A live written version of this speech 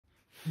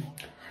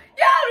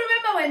Y'all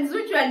remember when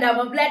Zuchu and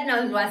Diamond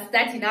Platnumz were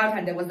starting out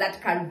and there was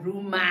that kind of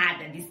rumor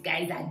that these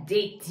guys are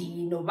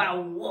dating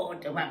over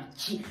what, over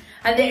chi.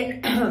 And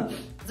then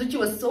Zuchu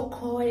was so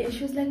coy and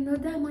she was like, no,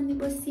 Diamond ni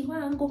bossy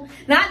wangu.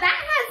 Now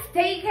that has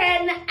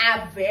taken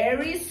a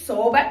very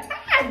sober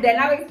time. They're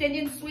now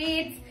exchanging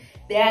sweets.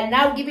 They are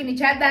now giving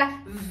each other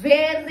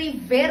very,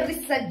 very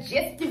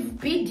suggestive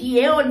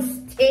PDA on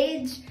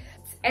stage.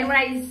 And when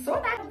I saw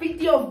that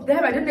video of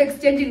them, I don't know,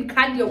 exchanging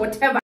candy or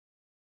whatever,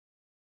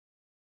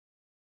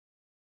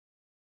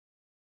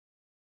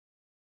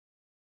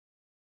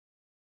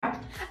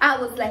 I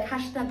was like,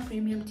 hashtag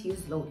premium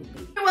tears loaded.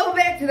 Welcome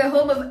back to the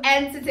home of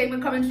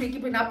entertainment commentary,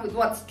 keeping up with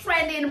what's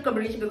trending,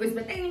 combination with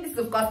wisdom. And this is,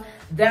 of course,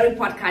 very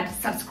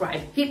podcast.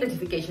 Subscribe, hit the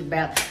notification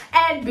bell,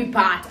 and be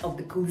part of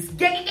the coolest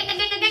gang,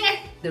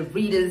 the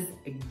readers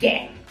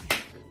gang.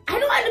 I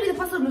don't want to be the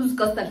person who's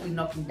constantly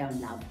knocking down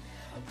love,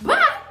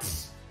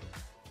 but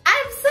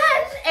I'm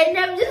sad and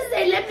I'm just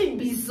saying, let me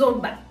be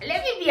sober.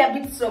 Let me be a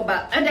bit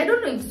sober. And I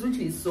don't know if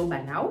Zuchu is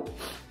sober now.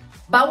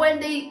 But when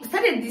they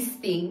started this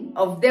thing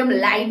of them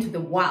lying to the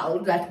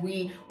world that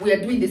we are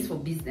doing this for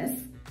business,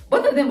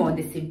 both of them were on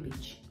the same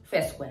page,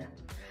 fair square.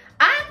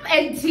 Up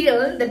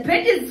until the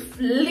pages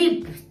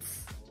flipped.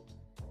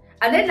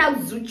 And then now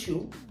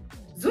Zuchu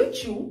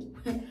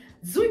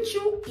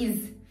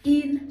is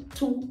in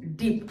too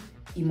deep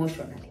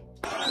emotionally.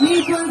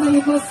 Me kwanza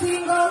niko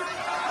single.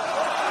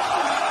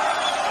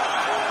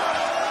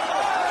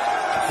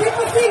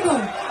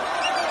 Single.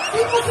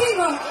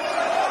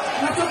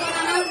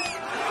 Natokana na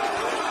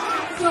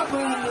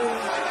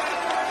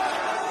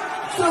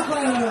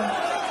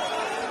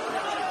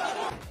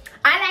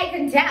and I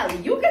can tell,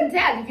 you can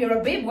tell if you're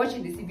a babe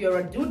watching this, if you're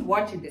a dude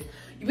watching this.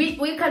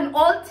 We can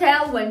all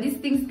tell when these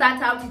things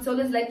start out, it's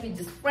always like we're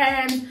just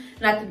friends,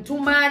 nothing too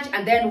much.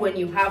 And then when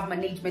you have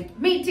management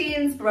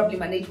meetings, probably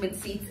management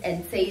sits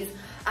and says,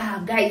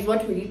 guys,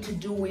 what we need to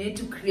do, we need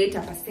to create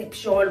a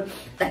perception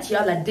that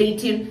y'all are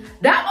dating.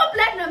 Diamond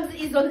Platnumz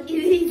is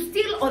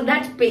still on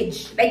that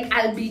page. Like,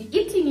 I'll be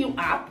eating you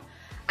up.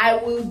 I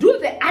will do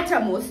the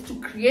uttermost to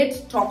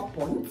create talk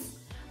points,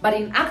 but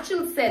in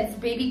actual sense,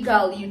 baby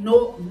girl, you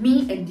know,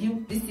 me and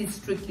you, this is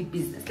strictly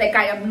business. Like,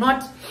 I am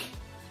not,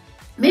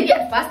 maybe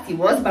at first he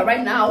was, but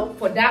right now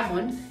for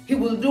Diamond, he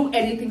will do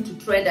anything to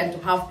trend and to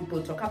have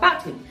people talk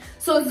about him.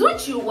 So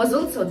Zuchu was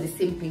also on the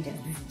same page as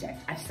this judge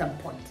at some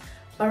point.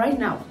 But right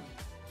now,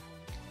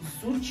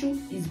 Zuchu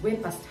is way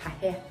past her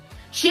hair.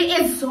 She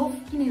is so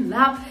fucking in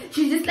love.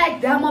 She's just like,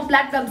 Diamond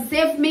Platnumz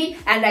saved me,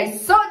 and I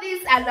saw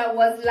this and I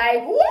was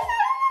like, woo!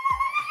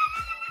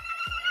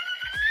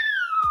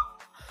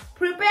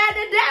 Prepare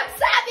the damn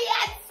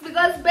serviettes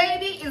because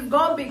baby is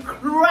gonna be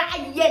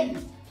crying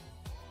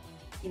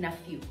in a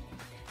few.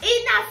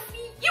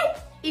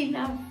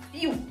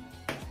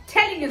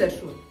 Telling you the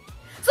truth.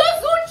 So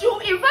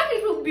Zuchu, in fact,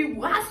 it will be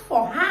worse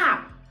for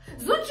her.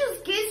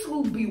 Zuchu's case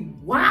will be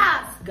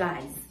worse,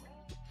 guys.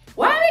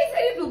 Why do I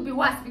say it will be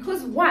worse?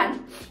 Because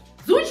one,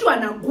 Zuchu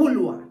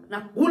anagulwa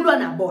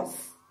na boss.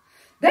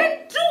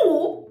 Then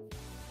two,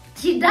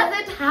 she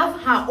doesn't have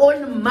her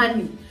own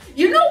money.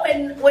 You know,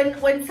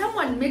 when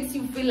someone makes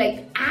you feel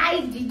like,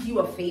 I did you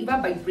a favor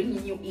by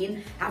bringing you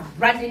in, I've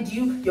branded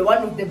you, you're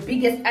one of the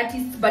biggest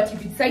artists, but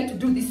if you decide to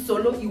do this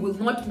solo, you will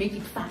not make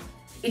it far.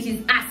 It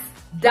is us,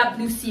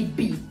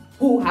 WCB,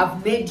 who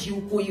have made you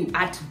who you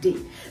are today.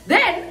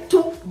 Then,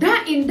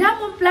 in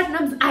Diamond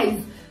Platnumz's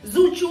eyes,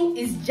 Zuchu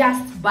is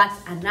just but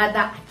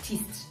another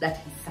artist that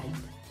he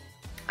signed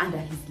under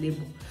his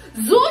label.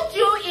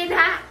 Zuchu,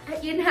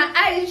 in her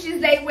eyes, she's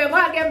like, we're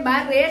gonna get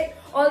married.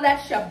 All that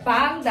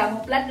shabang,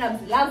 Diamond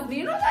Platnumz loves me.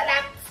 You know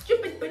that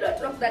stupid pillow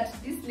talk that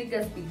these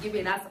niggas be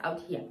giving us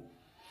out here.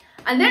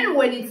 And then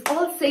when it's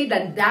all said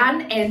and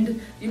done, and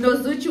you know,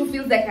 Zuchu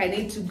feels like I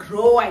need to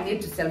grow, I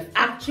need to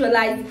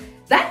self-actualize.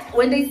 That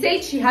when they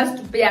say she has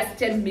to pay us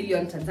 10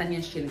 million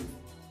Tanzanian shillings,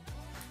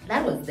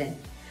 that was then.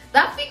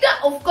 That figure,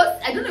 of course,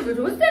 I don't know if it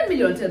was 10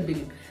 million or 10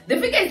 billion.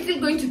 The figure is still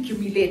going to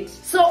accumulate.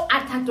 So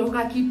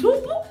atatoka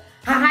kitupu,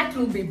 her heart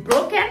will be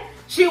broken,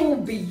 she will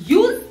be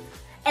used.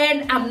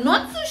 And I'm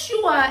not so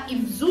sure if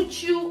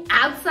Zuchu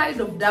outside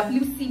of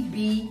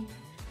WCB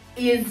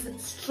is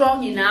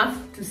strong enough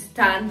to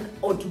stand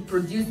or to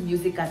produce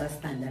music as a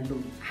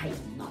standalone.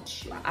 I'm not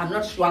sure. I'm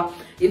not sure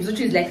if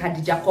Zuchu is like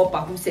Hadija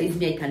Kopa who says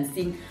me I can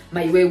sing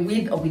my way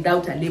with or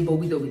without a label,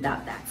 with or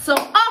without that. So,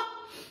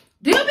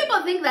 do you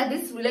people think that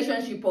this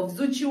relationship of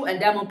Zuchu and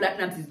Diamond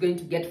Platnumz is going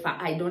to get far?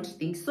 I don't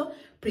think so.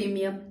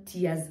 Premium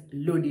tears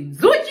loading.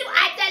 Zuchu,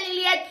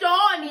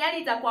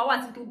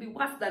 it will be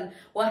worse than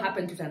what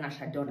happened to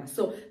Tanasha Donna.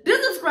 So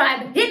do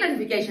subscribe, hit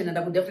notification, and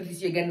I will definitely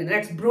see you again in the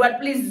next brew.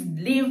 Please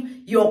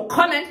leave your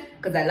comment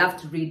because I love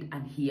to read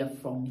and hear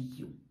from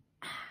you.